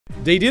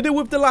They did it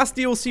with the last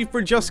DLC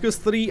for Just Cause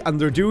 3 and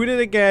they're doing it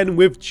again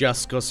with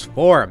Just Cause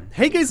 4.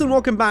 Hey guys, and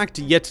welcome back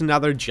to yet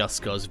another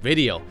Just Cause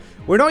video.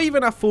 We're not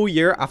even a full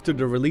year after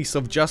the release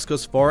of Just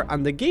Cause 4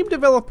 and the game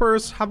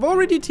developers have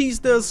already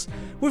teased us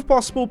with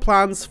possible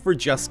plans for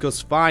Just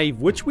Cause 5,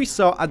 which we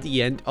saw at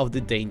the end of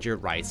the Danger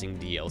Rising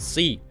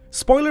DLC.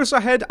 Spoilers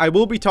ahead, I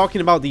will be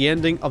talking about the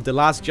ending of the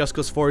last Just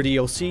Cause 4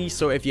 DLC,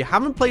 so if you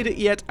haven't played it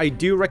yet, I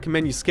do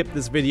recommend you skip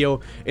this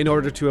video in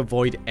order to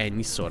avoid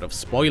any sort of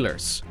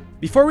spoilers.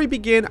 Before we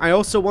begin, I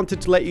also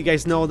wanted to let you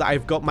guys know that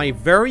I've got my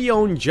very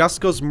own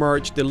Just Cause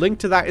merch. The link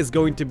to that is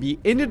going to be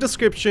in the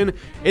description.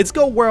 It's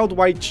got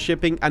worldwide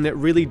shipping and it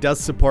really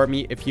does support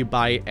me if you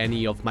buy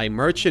any of my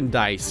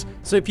merchandise.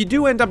 So if you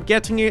do end up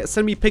getting it,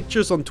 send me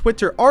pictures on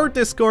Twitter or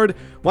Discord.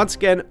 Once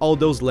again, all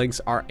those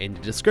links are in the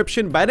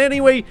description. But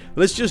anyway,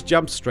 let's just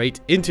jump straight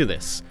into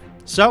this.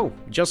 So,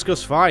 Just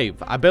Cause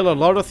 5. I bet a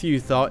lot of you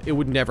thought it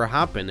would never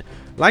happen.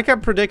 Like I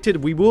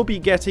predicted, we will be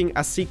getting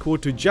a sequel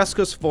to Just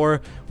Cause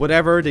 4,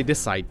 whatever they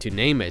decide to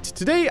name it.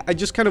 Today, I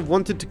just kind of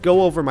wanted to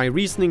go over my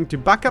reasoning to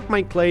back up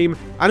my claim,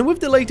 and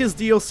with the latest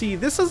DLC,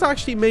 this has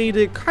actually made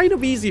it kind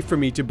of easy for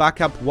me to back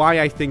up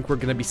why I think we're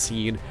going to be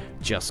seeing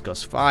Just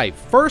Cause 5.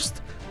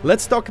 First,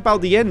 let's talk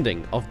about the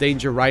ending of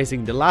Danger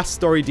Rising, the last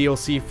story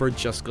DLC for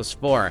Just Cause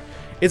 4.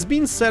 It's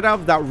been set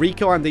up that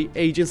Rico and the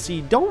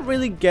agency don't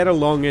really get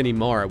along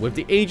anymore, with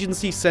the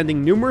agency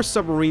sending numerous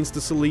submarines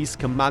to Solis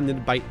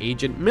commanded by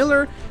Agent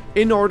Miller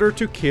in order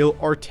to kill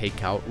or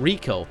take out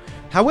Rico.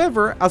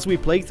 However, as we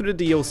play through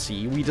the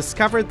DLC, we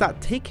discovered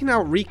that taking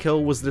out Rico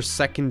was their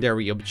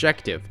secondary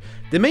objective.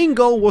 The main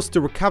goal was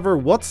to recover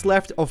what's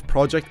left of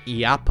Project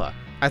IAPA.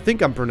 I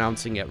think I'm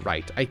pronouncing it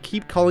right. I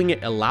keep calling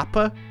it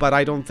ILAPA, but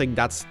I don't think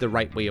that's the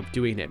right way of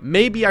doing it.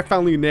 Maybe I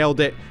finally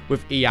nailed it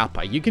with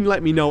IAPA. You can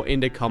let me know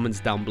in the comments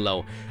down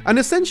below. And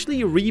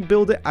essentially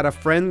rebuild it at a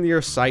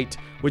friendlier site,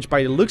 which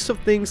by the looks of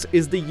things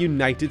is the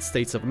United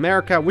States of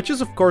America, which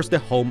is of course the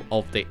home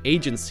of the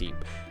agency.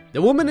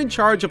 The woman in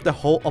charge of the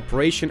whole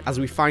operation,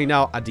 as we find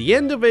out at the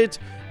end of it,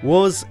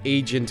 was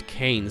Agent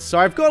Kane. So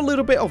I've got a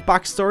little bit of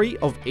backstory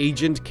of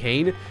Agent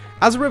Kane.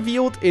 As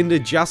revealed in the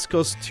Just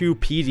Cause 2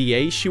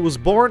 PDA, she was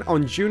born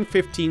on June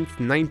 15th,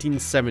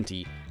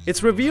 1970.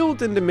 It's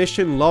revealed in the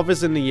mission Love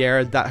is in the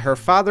Air that her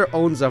father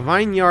owns a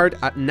vineyard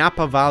at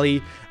Napa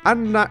Valley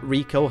and that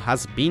Rico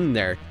has been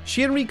there.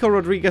 She and Rico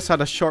Rodriguez had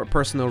a short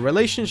personal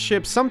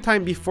relationship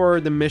sometime before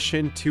the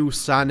mission to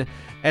San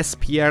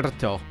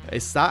Espierto.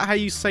 Is that how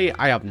you say it?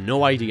 I have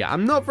no idea.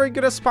 I'm not very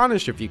good at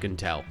Spanish, if you can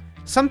tell.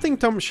 Something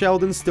Tom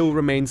Sheldon still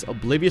remains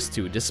oblivious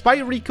to.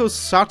 Despite Rico's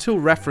subtle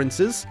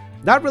references,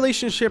 that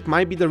relationship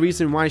might be the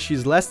reason why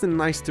she's less than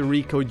nice to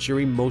Rico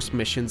during most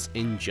missions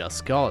in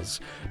Just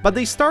Cause. But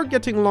they start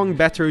getting along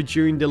better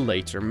during the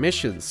later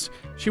missions.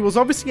 She was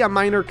obviously a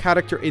minor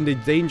character in the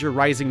Danger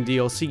Rising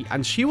DLC,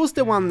 and she was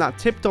the one that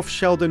tipped off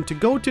Sheldon to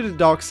go to the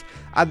docks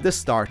at the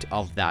start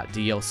of that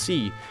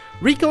DLC.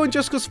 Rico in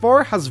Just Cause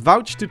 4 has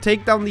vouched to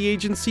take down the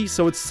agency,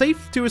 so it's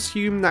safe to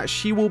assume that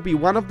she will be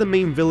one of the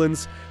main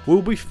villains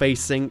we'll be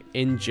facing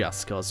in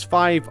Just Cause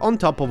 5, on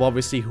top of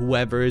obviously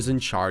whoever is in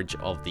charge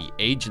of the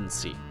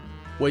agency.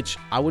 Which,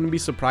 I wouldn't be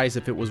surprised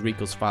if it was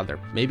Rico's father.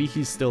 Maybe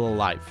he's still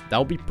alive. That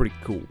would be pretty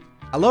cool.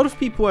 A lot of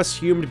people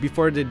assumed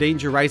before the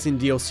Danger Rising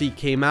DLC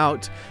came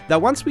out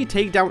that once we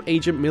take down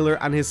Agent Miller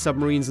and his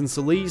submarines in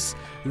Solis,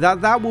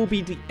 that will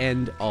be the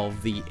end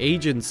of the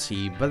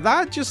agency, but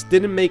that just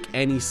didn't make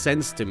any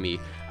sense to me.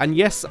 And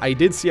yes, I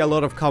did see a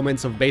lot of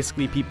comments of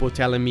basically people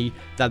telling me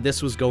that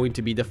this was going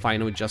to be the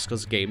final Just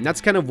Cause game.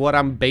 That's kind of what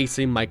I'm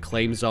basing my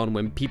claims on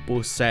when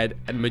people said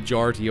a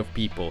majority of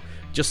people,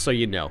 just so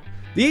you know.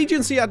 The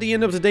agency at the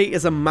end of the day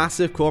is a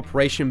massive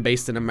corporation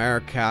based in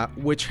America,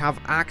 which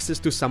have access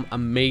to some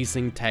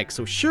amazing tech,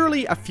 so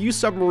surely a few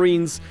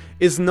submarines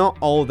is not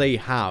all they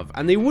have,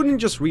 and they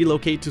wouldn't just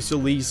relocate to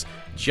Solis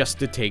just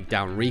to take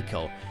down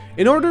Rico.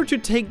 In order to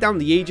take down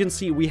the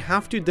agency, we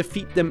have to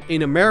defeat them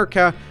in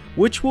America,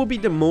 which will be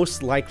the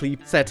most likely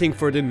setting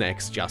for the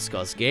next Just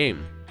Cause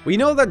game. We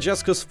know that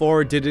Just Cause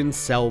 4 didn't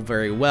sell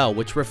very well,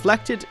 which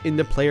reflected in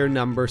the player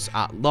numbers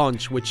at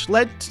launch, which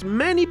led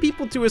many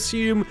people to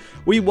assume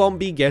we won't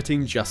be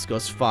getting Just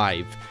Cause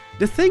 5.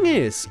 The thing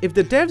is, if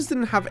the devs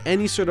didn't have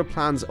any sort of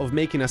plans of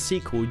making a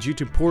sequel due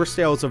to poor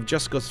sales of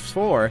Just Cause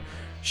 4,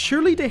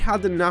 surely they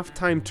had enough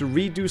time to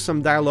redo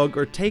some dialogue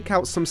or take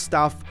out some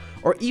stuff,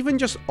 or even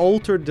just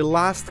alter the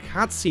last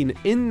cutscene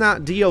in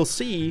that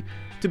DLC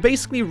to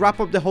basically wrap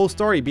up the whole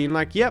story, being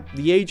like, yep,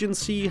 the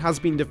agency has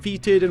been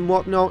defeated and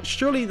whatnot.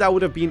 Surely that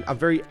would have been a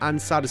very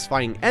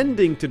unsatisfying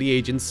ending to the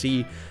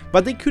agency,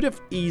 but they could have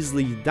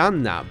easily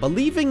done that. But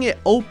leaving it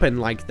open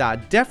like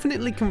that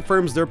definitely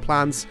confirms their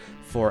plans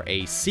for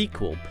a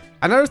sequel.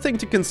 Another thing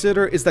to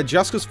consider is that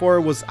Just Cause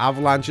 4 was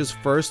Avalanche's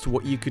first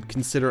what you could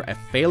consider a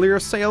failure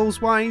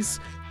sales-wise.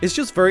 It's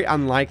just very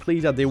unlikely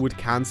that they would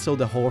cancel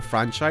the whole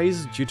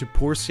franchise due to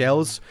poor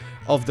sales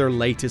of their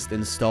latest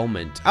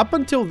installment. Up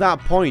until that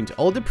point,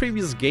 all the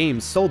previous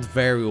games sold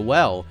very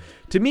well.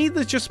 To me,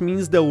 this just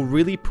means they'll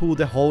really pull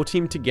the whole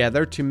team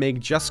together to make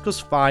Just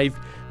Cause 5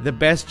 the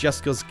best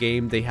Just Cause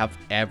game they have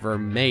ever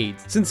made,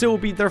 since it will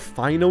be their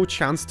final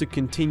chance to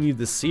continue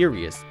the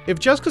series. If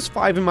Just Cause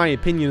 5 in my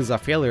opinion is a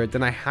failure,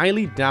 then I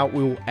highly doubt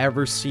we will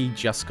ever see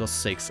Just Cause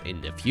 6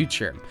 in the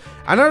future.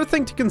 Another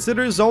thing to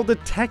consider is all the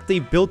tech they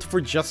built for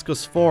Just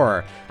Cause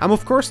 4. I'm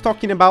of course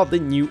talking about the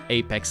new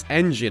Apex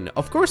engine.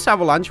 Of course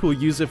Avalanche will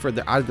use it for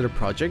their other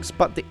projects,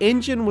 but the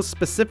engine was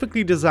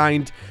specifically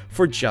designed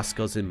for Just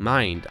Cause in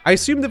mind.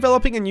 I assume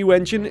developing a new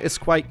engine is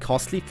quite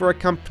costly for a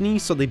company,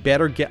 so they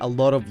better get a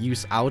lot of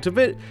use out of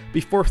it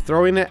before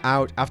throwing it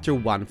out after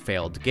one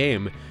failed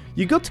game.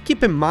 You got to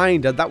keep in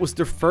mind that that was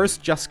their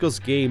first Just Cause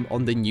game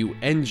on the new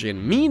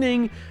engine,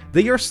 meaning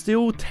they are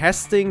still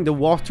testing the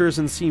waters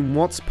and seeing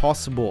what's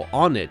possible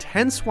on it,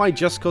 hence why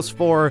Just Cause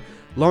 4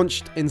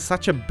 launched in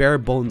such a bare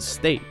bones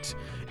state.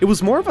 It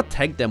was more of a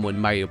tech demo in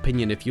my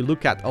opinion if you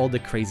look at all the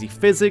crazy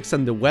physics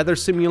and the weather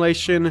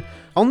simulation.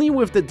 Only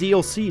with the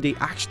DLC they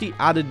actually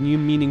added new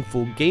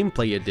meaningful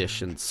gameplay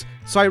additions.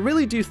 So I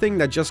really do think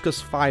that Just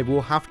Cause 5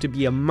 will have to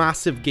be a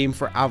massive game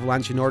for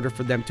Avalanche in order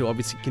for them to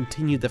obviously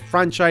continue the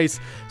franchise,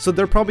 so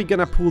they're probably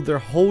gonna pull their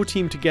whole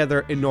team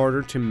together in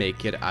order to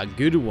make it a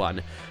good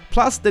one.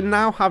 Plus, they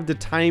now have the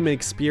time and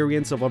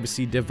experience of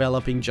obviously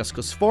developing Just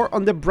Cause 4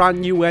 on the brand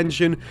new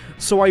engine,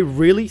 so I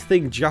really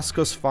think Just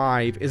Cause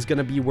 5 is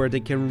gonna be where they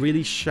can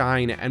really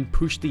shine and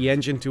push the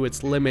engine to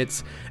its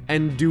limits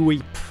and do a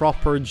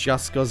proper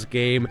Just Cause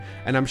game,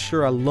 and I'm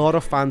sure a lot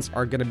of fans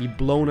are gonna be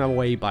blown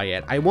away by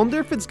it. I wonder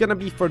if it's gonna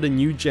be for the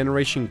new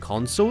generation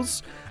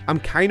consoles. I'm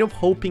kind of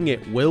hoping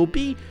it will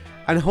be,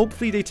 and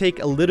hopefully they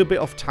take a little bit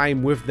of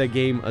time with the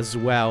game as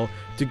well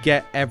to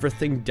get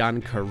everything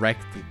done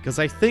correctly, because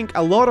I think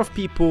a lot of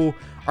people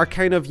are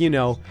kind of, you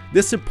know,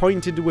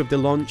 disappointed with the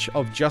launch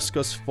of Just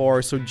Cause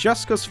 4, so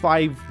Just Cause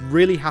 5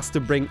 really has to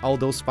bring all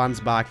those fans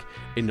back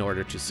in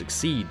order to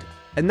succeed.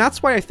 And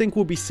that's why I think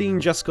we'll be seeing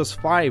Just Cause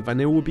 5,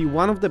 and it will be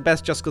one of the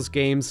best Just Cause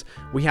games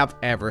we have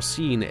ever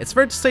seen. It's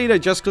fair to say that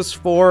Just Cause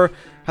 4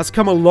 has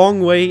come a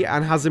long way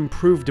and has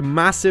improved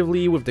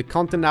massively with the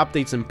content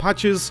updates and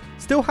patches.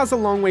 Still has a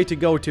long way to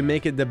go to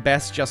make it the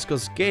best Just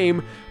Cause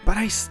game, but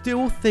I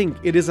still think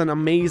it is an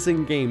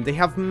amazing game. They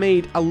have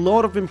made a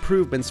lot of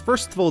improvements.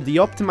 First of all, the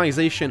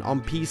optimization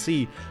on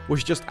PC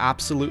was just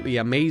absolutely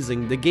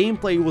amazing. The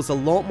gameplay was a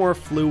lot more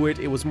fluid,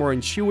 it was more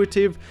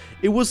intuitive,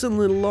 it was in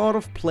a lot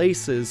of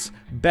places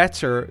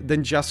better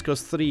than Just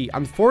Cause 3.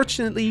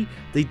 Unfortunately,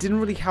 they didn't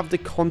really have the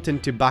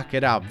content to back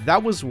it up.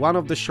 That was one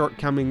of the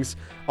shortcomings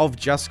of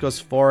Just Cause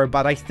 4,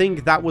 but I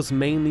think that was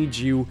mainly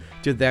due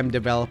to them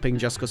developing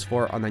Just Cause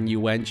 4 on a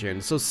new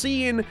engine. So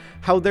seeing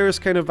how there's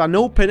kind of an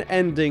open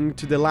ending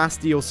to the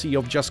last DLC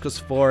of Just Cause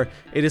 4,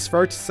 it is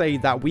fair to say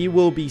that we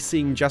will be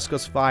seeing Just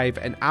Cause 5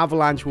 and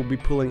Avalanche will be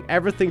pulling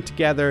everything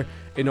together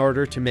in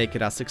order to make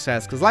it a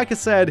success. Because like I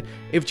said,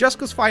 if Just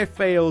Cause 5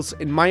 fails,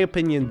 in my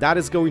opinion, that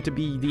is going to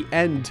be the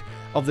end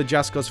of the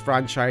Just Cause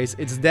franchise.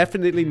 It's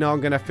definitely not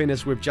gonna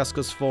finish with Just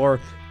Cause 4.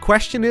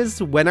 Question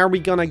is, when are we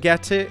gonna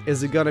get it?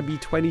 Is it gonna be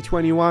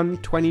 2021,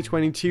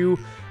 2022?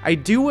 I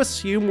do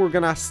assume we're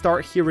gonna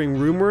start hearing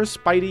rumors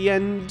by the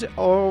end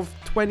of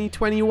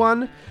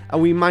 2021,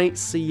 and we might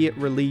see it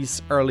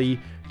release early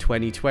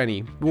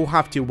 2020. We'll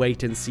have to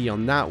wait and see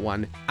on that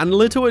one. And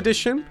little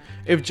addition,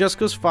 if Just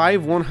Cause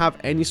 5 won't have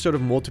any sort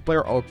of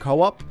multiplayer or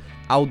co-op,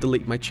 I'll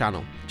delete my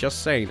channel.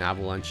 Just saying,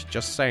 Avalanche,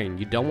 just saying.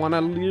 You don't want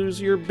to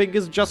lose your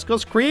biggest Just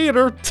Cause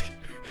creator.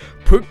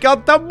 Put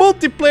out that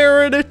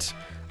multiplayer in it.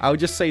 I'll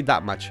just say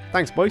that much.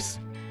 Thanks, boys.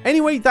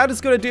 Anyway, that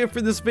is going to do it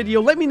for this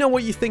video. Let me know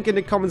what you think in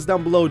the comments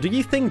down below. Do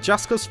you think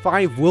Just Cause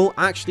 5 will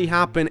actually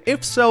happen?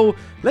 If so,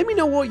 let me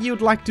know what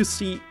you'd like to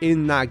see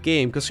in that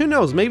game. Because who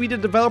knows, maybe the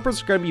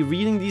developers are going to be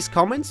reading these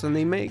comments and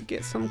they may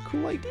get some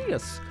cool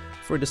ideas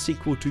for the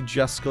sequel to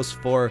Just Cause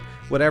 4.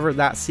 Whatever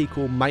that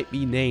sequel might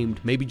be named.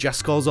 Maybe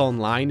Just Cause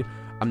Online.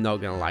 I'm not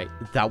going to lie,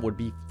 that would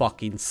be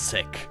fucking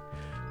sick.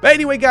 But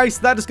anyway guys,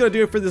 that is going to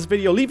do it for this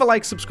video. Leave a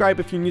like,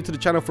 subscribe if you're new to the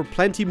channel for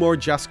plenty more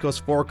Just Cause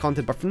 4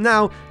 content. But for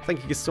now,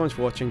 thank you guys so much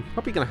for watching.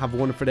 Hope you're going to have a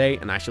wonderful day,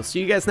 and I shall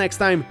see you guys next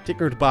time. Take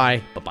care,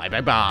 goodbye.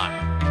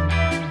 Bye-bye.